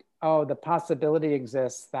 like, oh, the possibility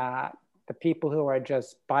exists that the people who are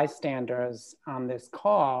just bystanders on this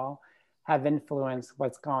call have influenced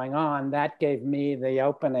what's going on, that gave me the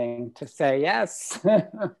opening to say yes.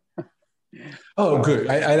 Oh, good.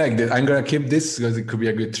 I like that. I'm going to keep this because it could be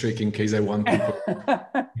a good trick in case I want people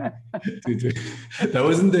to do. That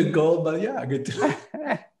wasn't the goal, but yeah, good.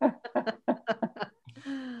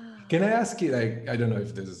 Can I ask you, like, I don't know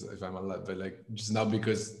if I'm allowed, but like just now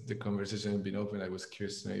because the conversation has been open, I was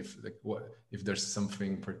curious to know if there's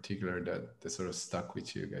something particular that sort of stuck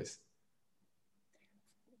with you guys.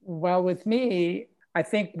 Well, with me, I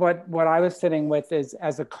think what I was sitting with is,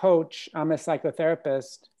 as a coach, I'm a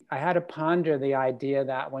psychotherapist. I had to ponder the idea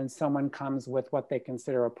that when someone comes with what they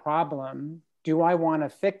consider a problem, do I want to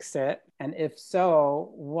fix it? And if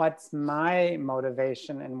so, what's my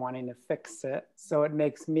motivation in wanting to fix it? So it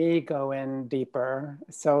makes me go in deeper.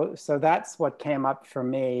 So that's what came up for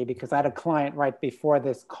me, because I had a client right before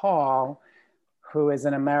this call who is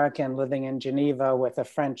an American living in Geneva with a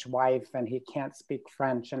French wife, and he can't speak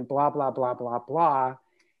French and blah, blah, blah, blah, blah.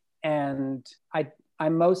 And I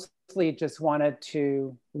mostly just wanted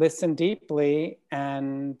to listen deeply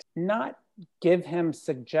and not give him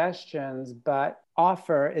suggestions, but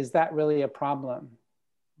offer, is that really a problem?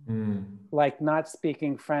 Like, not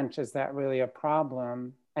speaking French, is that really a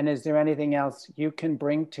problem? And is there anything else you can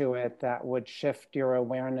bring to it that would shift your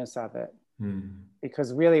awareness of it?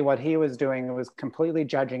 Because really what he was doing was completely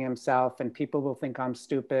judging himself, and people will think I'm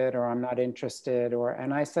stupid or I'm not interested.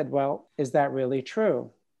 And I said, well, is that really true?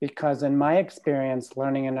 Because in my experience,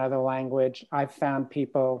 learning another language, I've found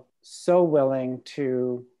people so willing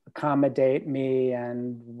to accommodate me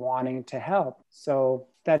and wanting to help. So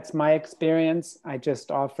that's my experience. I just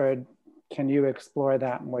offered, can you explore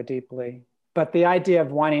that more deeply? But the idea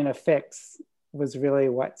of wanting to fix was really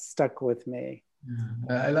what stuck with me.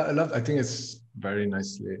 Yeah. I think it's very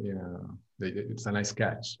nicely, it's a nice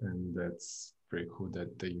catch, and that's very cool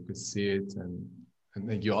that you could see it and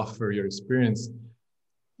that you offer your experience.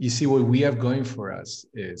 You see, what we have going for us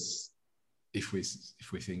is, if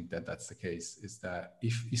we think that that's the case, is that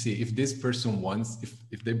if this person wants,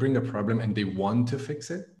 if they bring a problem and they want to fix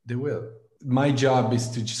it, they will. My job is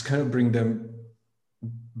to just kind of bring them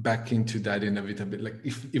back into that inevitability. Like,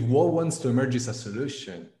 if what wants to emerge is a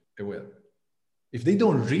solution, it will. If they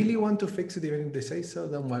don't really want to fix it, even if they say so,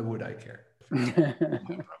 then why would I care?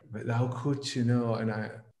 But how could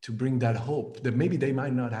to bring that hope that maybe they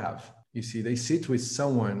might not have. You see, they sit with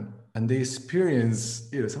someone and they experience,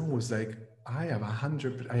 someone was like, I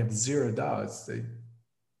have zero doubts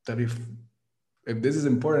that if this is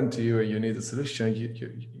important to you and you need a solution,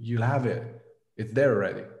 you'll have it. It's there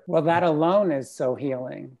already. Well, that alone is so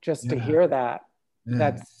healing. Just to hear that,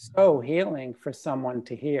 that's so healing for someone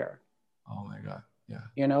to hear. Oh my God.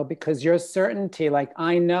 Yeah. Because your certainty, like,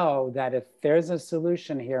 I know that if there's a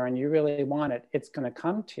solution here and you really want it, it's going to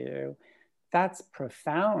come to you. That's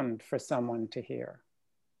profound for someone to hear.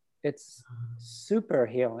 It's super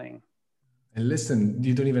healing. And listen,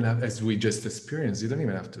 you don't even have, as we just experienced, you don't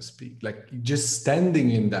even have to speak. Like, just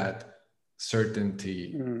standing in that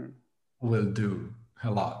certainty will do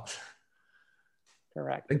a lot.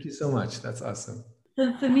 Correct. Thank you so much. That's awesome.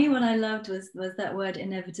 For me, what I loved was that word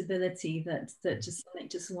inevitability, that just something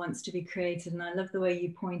just wants to be created. And I love the way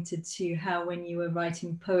you pointed to how when you were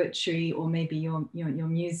writing poetry or maybe your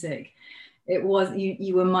music, it was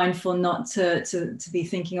you were mindful not to be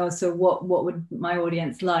thinking, oh, so what would my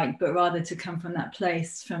audience like, but rather to come from that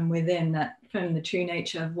place from within, that from the true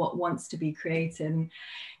nature of what wants to be created. And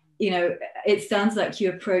it sounds like you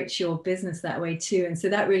approach your business that way too. And so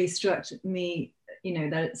that really struck me,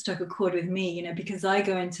 that it struck a chord with me, because I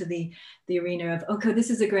go into the arena of, okay,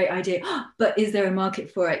 this is a great idea, but is there a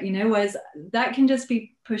market for it? Whereas that can just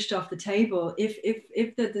be pushed off the table.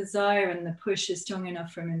 If the desire and the push is strong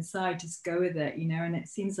enough from inside, just go with it, and it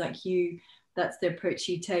seems like that's the approach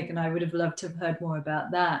you take. And I would have loved to have heard more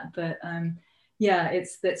about that. But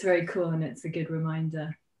that's very cool. And it's a good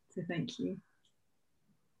reminder. So thank you.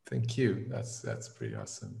 Thank you. That's pretty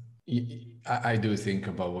awesome. I do think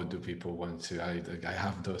about what do people want to. I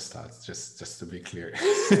have those thoughts. Just to be clear.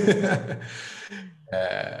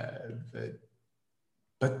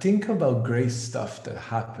 But think about great stuff that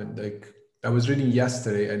happened. Like, I was reading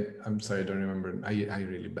yesterday, and I'm sorry, I don't remember. I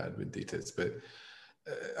really bad with details, but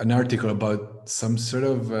an article about some sort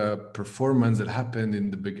of performance that happened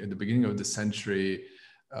at the beginning of the century.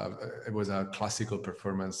 It was a classical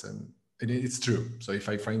performance, and it's true. So if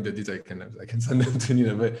I find the detail, I can send them to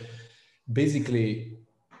Nina. But basically,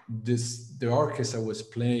 the orchestra was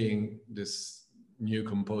playing this new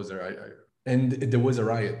composer, and there was a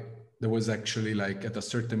riot. There was actually, like, at a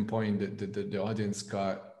certain point, the audience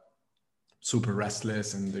got super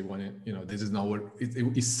restless, and they wanted, this is not what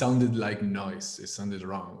it sounded like. Noise. It sounded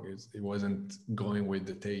wrong. It wasn't going with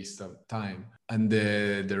the taste of time. And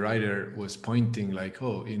the writer was pointing like,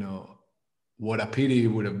 oh, what a pity it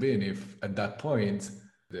would have been if at that point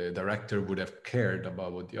the director would have cared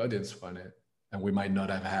about what the audience wanted, and we might not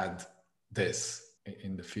have had this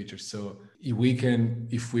in the future. So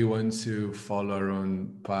if we want to follow our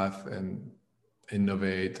own path and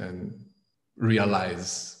innovate and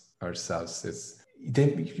realize ourselves,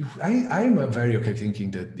 I'm very okay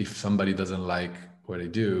thinking that if somebody doesn't like what I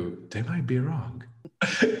do, they might be wrong.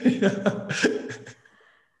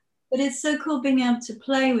 But it's so cool being able to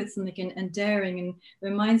play with something and daring. And it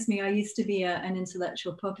reminds me, I used to be an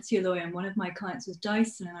intellectual property lawyer, and one of my clients was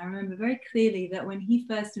Dyson. And I remember very clearly that when he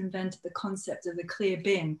first invented the concept of the clear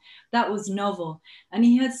bin, that was novel. And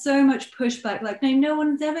he had so much pushback, like, no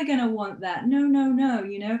one's ever going to want that. No,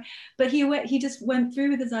 you know. But he just went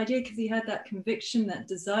through with his idea because he had that conviction, that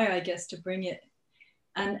desire, I guess, to bring it.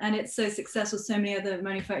 And it's so successful. So many other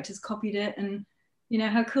manufacturers copied it. And you know,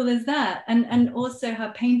 how cool is that? And also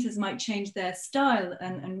how painters might change their style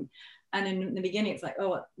and in the beginning it's like,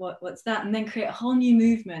 oh, what's that? And then create a whole new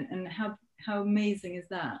movement. And how amazing is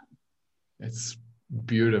that? It's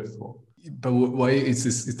beautiful. But why it's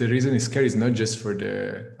the reason it's scary is not just for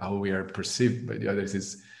how we are perceived by the others,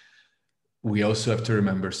 is we also have to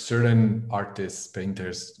remember certain artists,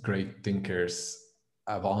 painters, great thinkers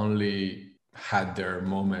have only had their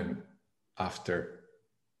moment after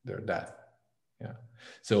their death. Yeah.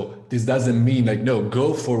 So this doesn't mean like, no,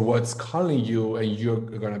 go for what's calling you and you're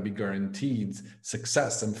going to be guaranteed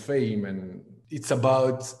success and fame. And it's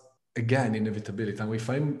about, again, inevitability. And if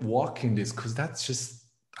I'm walking this, because that's just,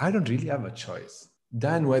 I don't really have a choice.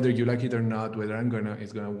 Then whether you like it or not, whether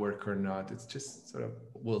it's going to work or not, it's just sort of,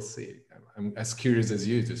 we'll see. I'm as curious as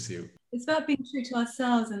you to see. It's about being true to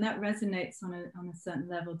ourselves, and that resonates on a certain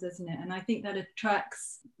level, doesn't it? And I think that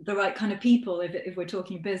attracts the right kind of people if we're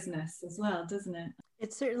talking business as well, doesn't it?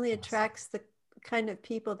 It certainly attracts the kind of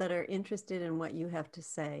people that are interested in what you have to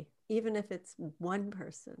say, even if it's one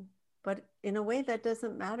person. But in a way that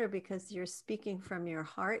doesn't matter, because you're speaking from your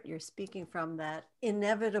heart, you're speaking from that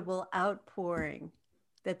inevitable outpouring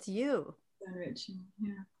that's you. Enriching,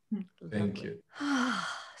 yeah. Thank you.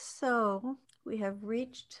 So we have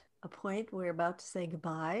reached a point we're about to say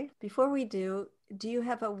goodbye. Before we do you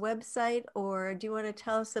have a website, or do you want to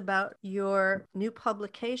tell us about your new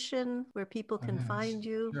publication where people can find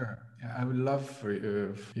you? Sure. Yeah, I would love for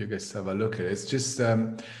you guys to have a look at it. It's just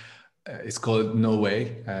it's called No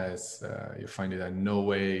Way, as you find it at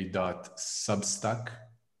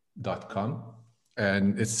noway.substack.com,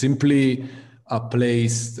 and it's simply a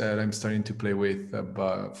place that I'm starting to play with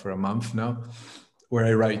for a month now, where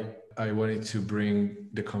I write. I wanted to bring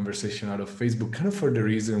the conversation out of Facebook, kind of for the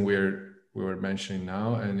reason we were mentioning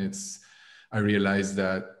now. And I realized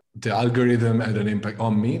that the algorithm had an impact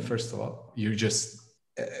on me, first of all.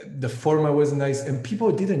 The format was nice and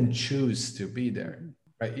people didn't choose to be there,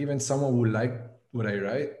 right? Even someone who liked what I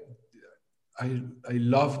write, I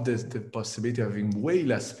love the possibility of having way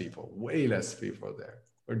less people there,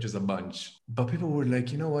 or just a bunch. But people were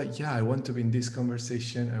like, you know what? Yeah, I want to be in this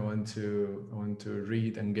conversation. I want to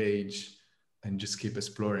read, engage, and just keep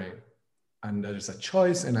exploring. And there's a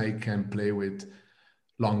choice, and I can play with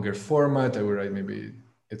longer format. I will write, maybe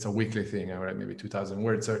it's a weekly thing. I write maybe 2,000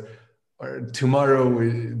 words, or tomorrow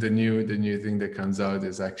the new thing that comes out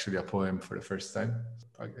is actually a poem for the first time.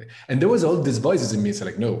 Okay. And there was all these voices in me. So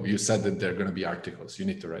like, no, you said that there are going to be articles. You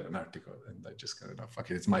need to write an article. And I just kind of,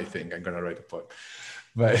 fuck it, it's my thing. I'm going to write a poem.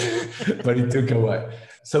 But it took a while.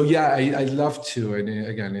 So yeah, I love to. And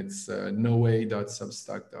again, it's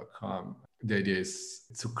noway.substack.com. The idea is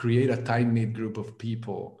to create a tight-knit group of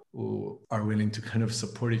people who are willing to kind of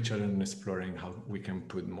support each other in exploring how we can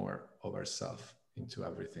put more of ourselves into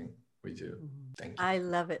everything we do. Thank you. I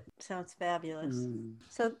love it. Sounds fabulous.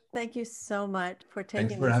 So thank you so much for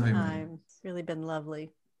taking this time. It's really been lovely.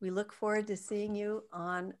 We look forward to seeing you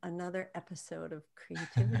on another episode of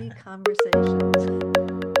Creativity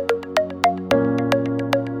Conversations.